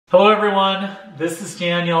Hello everyone, this is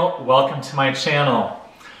Daniel. Welcome to my channel.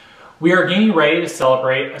 We are getting ready to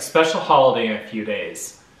celebrate a special holiday in a few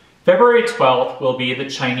days. February 12th will be the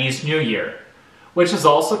Chinese New Year, which is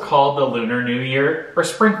also called the Lunar New Year or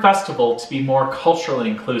Spring Festival to be more culturally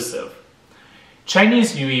inclusive.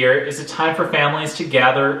 Chinese New Year is a time for families to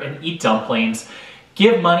gather and eat dumplings,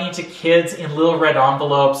 give money to kids in little red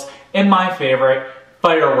envelopes, and my favorite,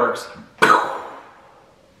 fireworks.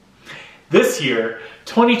 This year,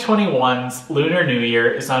 2021's Lunar New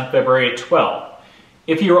Year is on February 12th.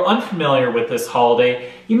 If you are unfamiliar with this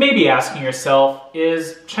holiday, you may be asking yourself,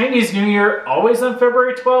 is Chinese New Year always on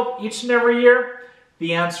February 12th each and every year?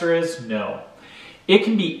 The answer is no. It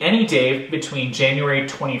can be any day between January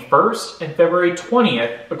 21st and February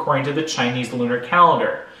 20th according to the Chinese lunar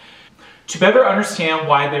calendar. To better understand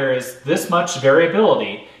why there is this much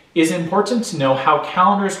variability, it is important to know how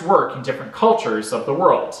calendars work in different cultures of the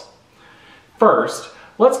world. First,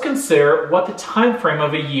 let's consider what the time frame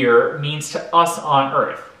of a year means to us on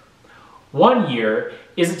Earth. 1 year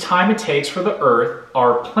is the time it takes for the Earth,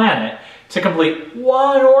 our planet, to complete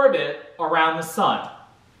one orbit around the Sun.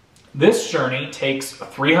 This journey takes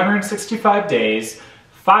 365 days,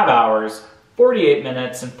 5 hours, 48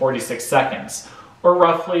 minutes, and 46 seconds, or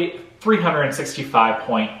roughly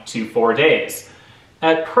 365.24 days.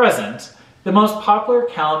 At present, the most popular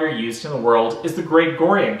calendar used in the world is the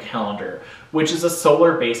Gregorian calendar, which is a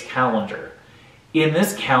solar-based calendar. In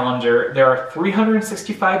this calendar, there are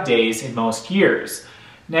 365 days in most years.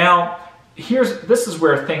 Now, this is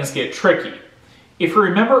where things get tricky. If you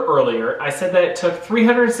remember earlier, I said that it took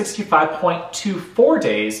 365.24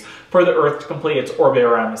 days for the Earth to complete its orbit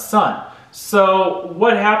around the Sun. So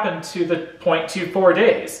what happened to the 0.24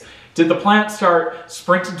 days? Did the planet start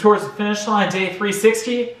sprinting towards the finish line on day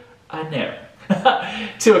 360? No.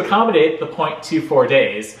 To accommodate the 0.24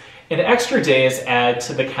 days, an extra day is added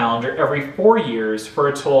to the calendar every 4 years for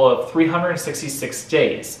a total of 366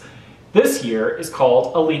 days. This year is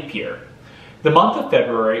called a leap year. The month of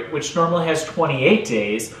February, which normally has 28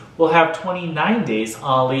 days, will have 29 days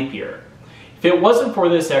on a leap year. If it wasn't for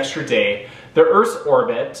this extra day, the Earth's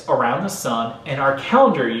orbit around the Sun and our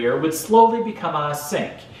calendar year would slowly become out of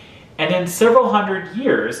sync. And in several hundred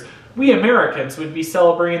years, we Americans would be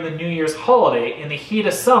celebrating the New Year's holiday in the heat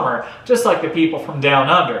of summer, just like the people from down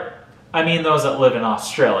under. I mean those that live in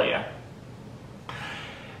Australia.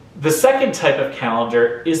 The second type of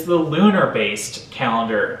calendar is the lunar-based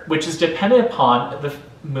calendar, which is dependent upon the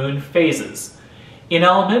moon phases. In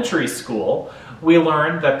elementary school, we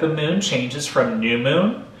learned that the moon changes from new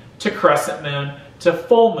moon to crescent moon to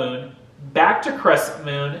full moon, back to crescent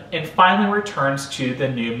moon, and finally returns to the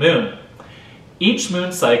new moon. Each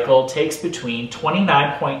moon cycle takes between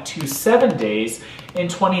 29.27 days and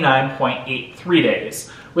 29.83 days,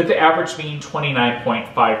 with the average being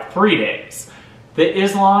 29.53 days. The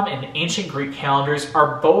Islam and ancient Greek calendars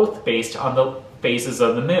are both based on the phases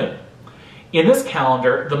of the moon. In this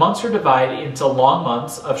calendar, the months are divided into long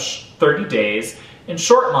months of 30 days and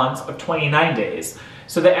short months of 29 days.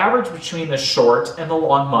 So the average between the short and the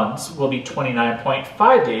long months will be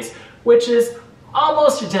 29.5 days, which is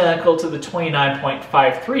almost identical to the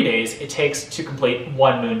 29.53 days it takes to complete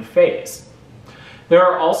one moon phase. There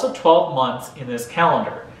are also 12 months in this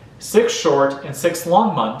calendar, 6 short and 6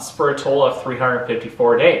 long months for a total of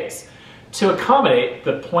 354 days. To accommodate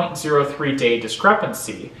the 0.03 day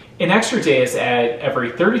discrepancy, an extra day is added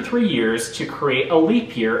every 33 years to create a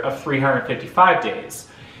leap year of 355 days.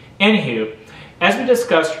 Anywho, as we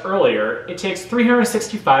discussed earlier, it takes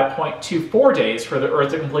 365.24 days for the Earth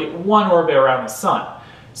to complete one orbit around the Sun.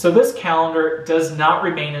 So this calendar does not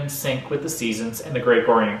remain in sync with the seasons in the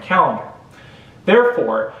Gregorian calendar.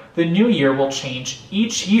 Therefore, the new year will change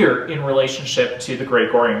each year in relationship to the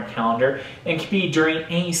Gregorian calendar and can be during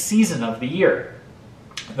any season of the year.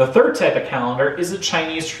 The third type of calendar is a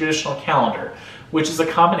Chinese traditional calendar, which is a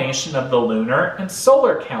combination of the lunar and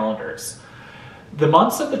solar calendars. The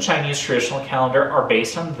months of the Chinese traditional calendar are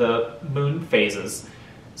based on the moon phases.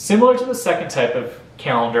 Similar to the second type of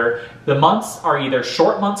calendar, the months are either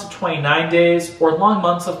short months of 29 days or long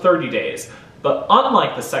months of 30 days. But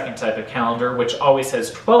unlike the second type of calendar, which always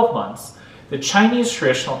has 12 months, the Chinese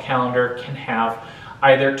traditional calendar can have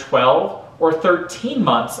either 12 or 13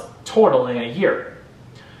 months total in a year.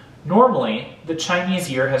 Normally, the Chinese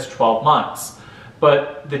year has 12 months,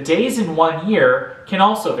 but the days in 1 year can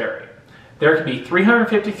also vary. There can be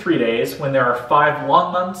 353 days when there are 5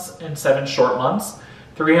 long months and 7 short months,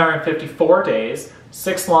 354 days,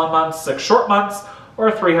 6 long months, 6 short months, or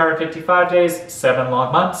 355 days, 7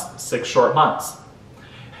 long months, 6 short months.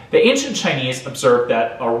 The ancient Chinese observed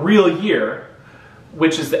that a real year,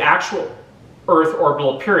 which is the actual Earth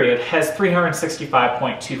orbital period has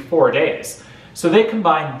 365.24 days. So they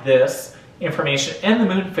combine this information and the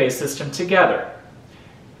moon phase system together.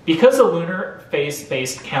 Because a lunar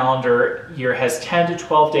phase-based calendar year has 10 to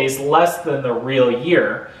 12 days less than the real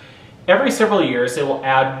year, every several years it will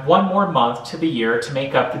add one more month to the year to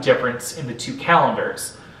make up the difference in the two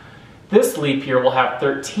calendars. This leap year will have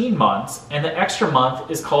 13 months, and the extra month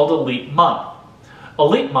is called a leap month. A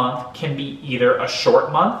leap month can be either a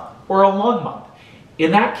short month or a long month.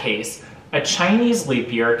 In that case, a Chinese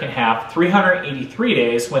leap year can have 383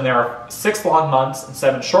 days when there are 6 long months and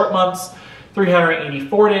 7 short months,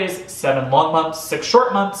 384 days, 7 long months, 6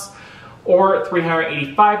 short months, or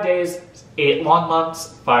 385 days, 8 long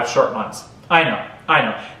months, 5 short months. I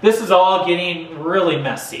know. This is all getting really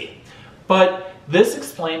messy. But this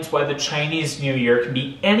explains why the Chinese New Year can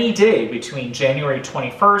be any day between January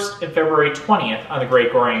 21st and February 20th on the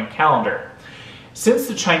Gregorian calendar. Since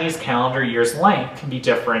the Chinese calendar year's length can be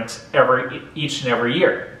different each and every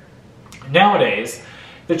year. Nowadays,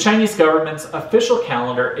 the Chinese government's official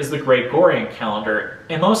calendar is the Gregorian calendar,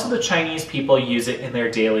 and most of the Chinese people use it in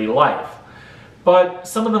their daily life. But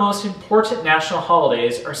some of the most important national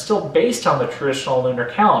holidays are still based on the traditional lunar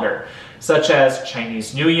calendar, such as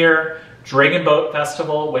Chinese New Year, Dragon Boat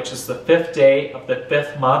Festival, which is the 5th day of the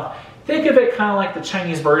 5th month. Think of it kind of like the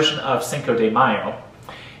Chinese version of Cinco de Mayo.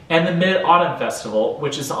 And the Mid-Autumn Festival,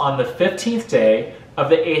 which is on the 15th day of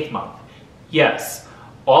the 8th month. Yes,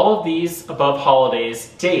 all of these above holidays'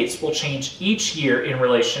 dates will change each year in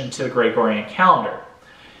relation to the Gregorian calendar.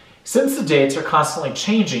 Since the dates are constantly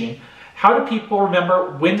changing, how do people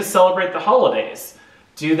remember when to celebrate the holidays?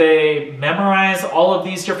 Do they memorize all of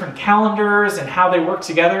these different calendars and how they work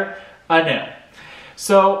together? No.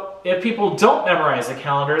 So if people don't memorize the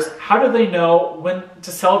calendars, how do they know when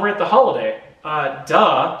to celebrate the holiday?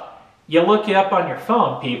 Duh. You look it up on your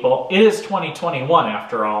phone, people. It is 2021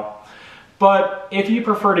 after all. But if you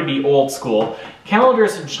prefer to be old school,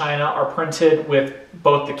 calendars in China are printed with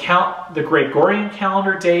both the Gregorian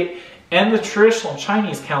calendar date and the traditional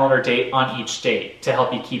Chinese calendar date on each date to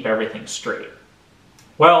help you keep everything straight.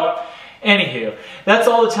 Well, anywho, that's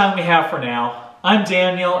all the time we have for now. I'm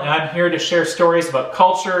Daniel, and I'm here to share stories about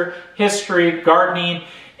culture, history, gardening,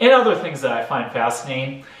 and other things that I find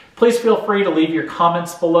fascinating. Please feel free to leave your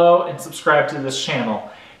comments below and subscribe to this channel.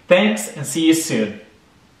 Thanks, and see you soon.